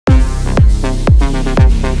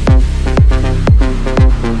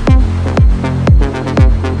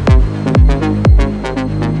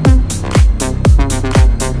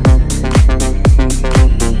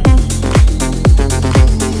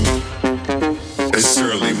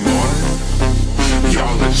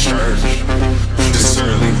church this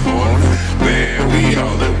early morning. Man, we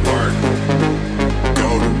all at work.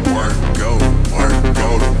 Go to work, go to work,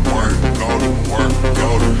 go to work, go to work, go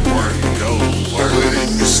to work, go to work. But if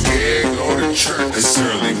you're scared, go to church this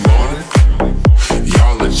early morning.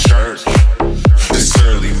 Y'all at church this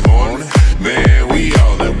early morning. Man, we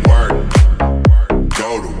all at work.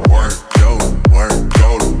 Go to work, go to work,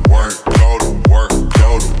 go to work, go to work,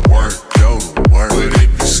 go to work, go to work. But if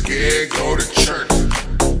you're scared, go to church.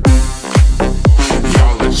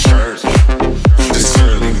 Y'all at church this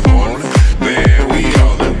early morning. Man, we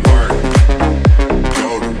all at work.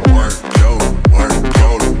 Go to work, go to work, go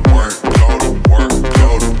to work, go to work, go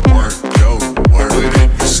to work, go to work. But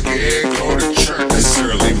if you're scared, go to church this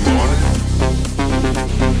early morning.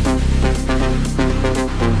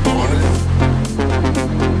 Morning.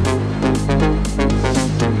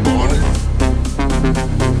 Morning.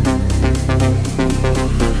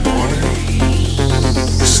 Morning.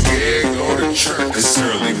 You're scared, go to church this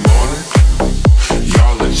early morning.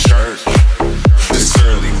 Y'all at church this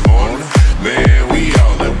early morning. Man, we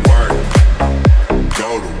all at work. Go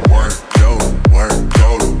to work, go to work, go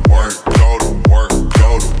to work, go to work, go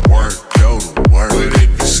to work, go to work. But if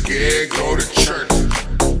you're scared, go to church.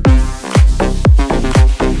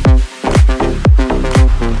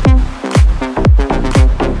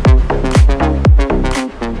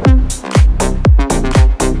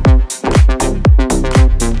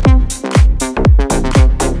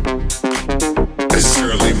 This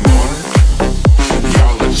early morning,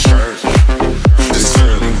 y'all at church. This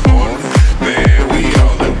early morning, man, we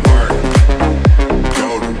all at work. Go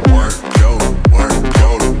to work, go to work, go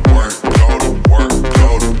to work, go to work, go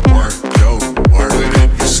to work, go to work. But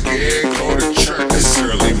if you're scared, go to church. This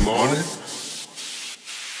early morning.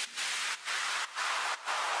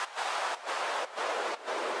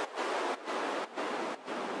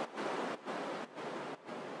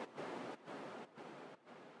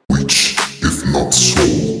 Which, if not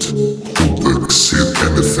sold, would exceed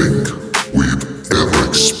anything we've ever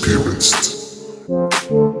experienced.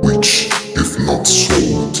 Which, if not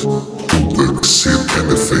sold, would exceed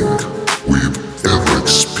anything we've